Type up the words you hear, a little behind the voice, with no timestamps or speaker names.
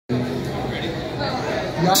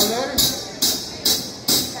Y'all ready?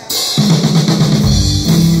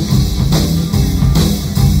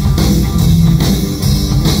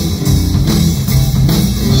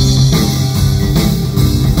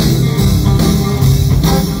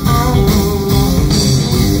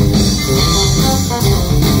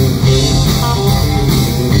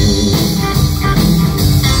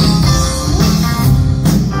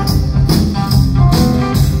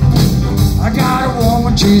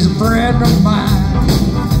 She's a friend of mine.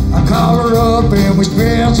 I call her up and we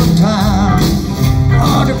spend some time.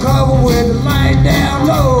 Undercover with the light down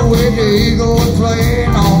low, with the Eagles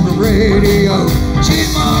playing on the radio.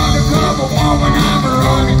 She's my undercover woman, I'm her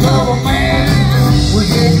undercover man. We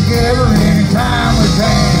get together anytime we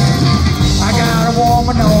can. I got a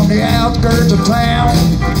woman on the outskirts of town.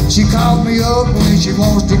 She calls me up when she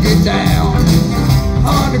wants to get down.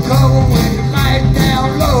 Undercover with the light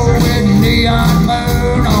down low, with the neon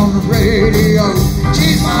moon on the radio.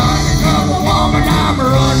 She's my undercover woman, I'm her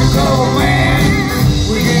undercover man.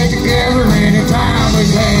 We get together anytime we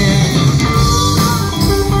can.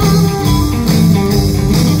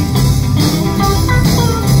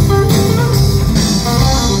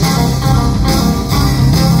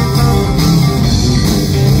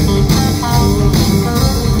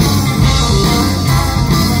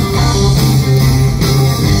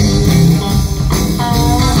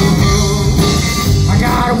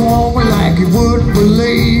 You wouldn't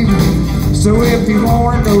believe. So if you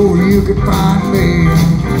wanna know, you can find me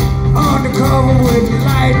undercover with the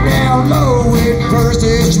light down low, with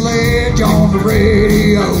Percy Sledge on the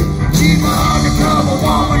radio. She's my undercover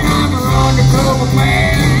woman, I'm her undercover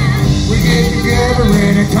man. We get together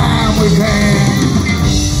anytime we can.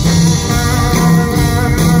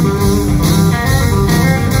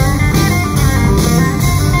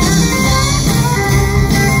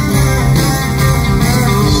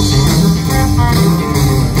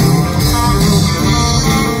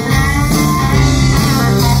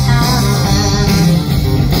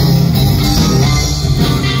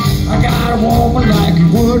 Like you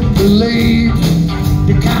wouldn't believe,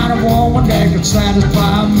 the kind of woman that could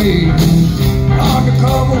satisfy me.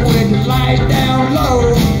 Undercover with the light down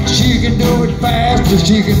low, she can do it fast or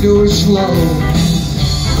she can do it slow.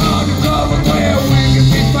 Undercover where we can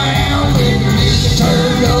be found, with the music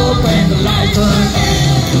turned up and the lights turned down.